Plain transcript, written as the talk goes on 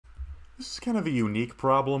This is kind of a unique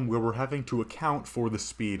problem where we're having to account for the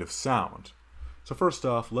speed of sound. So first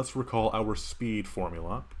off, let's recall our speed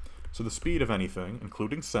formula. So the speed of anything,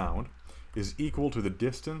 including sound, is equal to the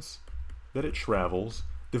distance that it travels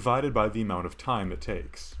divided by the amount of time it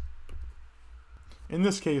takes. In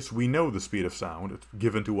this case, we know the speed of sound. It's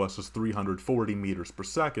given to us as 340 meters per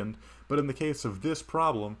second, but in the case of this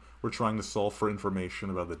problem, we're trying to solve for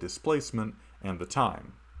information about the displacement and the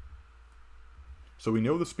time. So we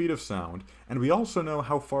know the speed of sound, and we also know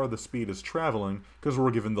how far the speed is traveling because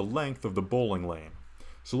we're given the length of the bowling lane.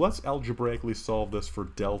 So let's algebraically solve this for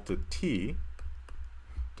delta t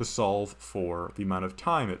to solve for the amount of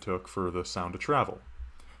time it took for the sound to travel.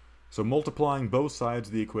 So multiplying both sides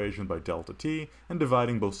of the equation by delta t and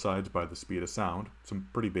dividing both sides by the speed of sound, some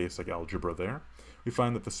pretty basic algebra there, we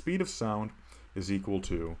find that the speed of sound is equal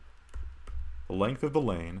to the length of the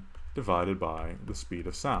lane divided by the speed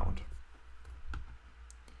of sound.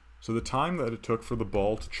 So the time that it took for the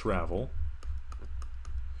ball to travel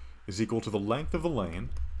is equal to the length of the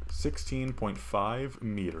lane, 16.5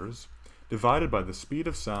 meters, divided by the speed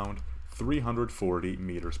of sound, 340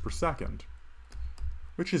 meters per second,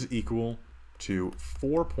 which is equal to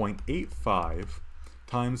 4.85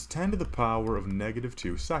 times 10 to the power of negative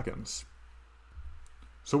 2 seconds.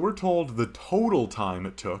 So we're told the total time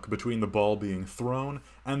it took between the ball being thrown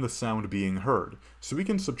and the sound being heard. So we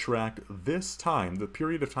can subtract this time, the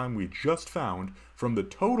period of time we just found, from the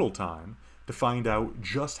total time to find out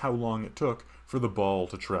just how long it took for the ball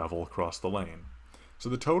to travel across the lane. So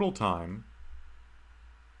the total time,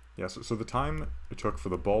 so the time it took for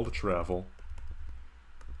the ball to travel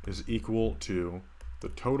is equal to the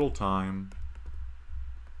total time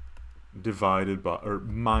divided by, or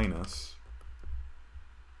minus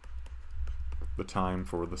the time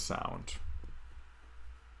for the sound.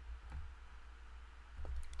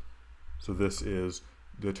 So this is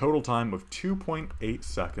the total time of 2.8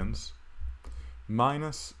 seconds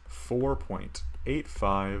minus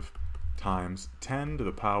 4.85 times 10 to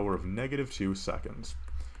the power of negative 2 seconds,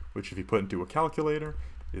 which if you put into a calculator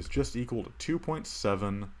is just equal to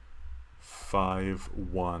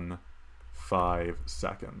 2.7515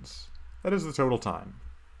 seconds. That is the total time,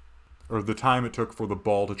 or the time it took for the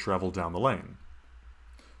ball to travel down the lane.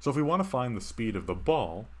 So if we want to find the speed of the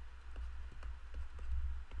ball,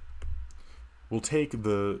 we'll take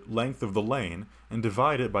the length of the lane and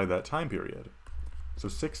divide it by that time period. So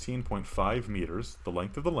 16.5 meters, the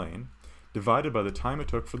length of the lane, divided by the time it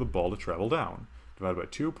took for the ball to travel down, divided by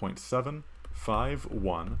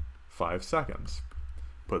 2.7515 seconds.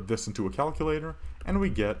 Put this into a calculator, and we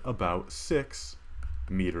get about 6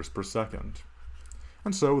 meters per second.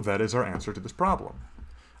 And so that is our answer to this problem.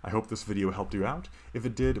 I hope this video helped you out. If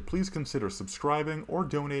it did, please consider subscribing or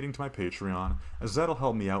donating to my Patreon, as that'll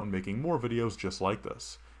help me out in making more videos just like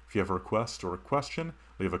this. If you have a request or a question,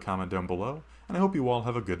 leave a comment down below, and I hope you all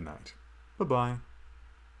have a good night. Bye-bye.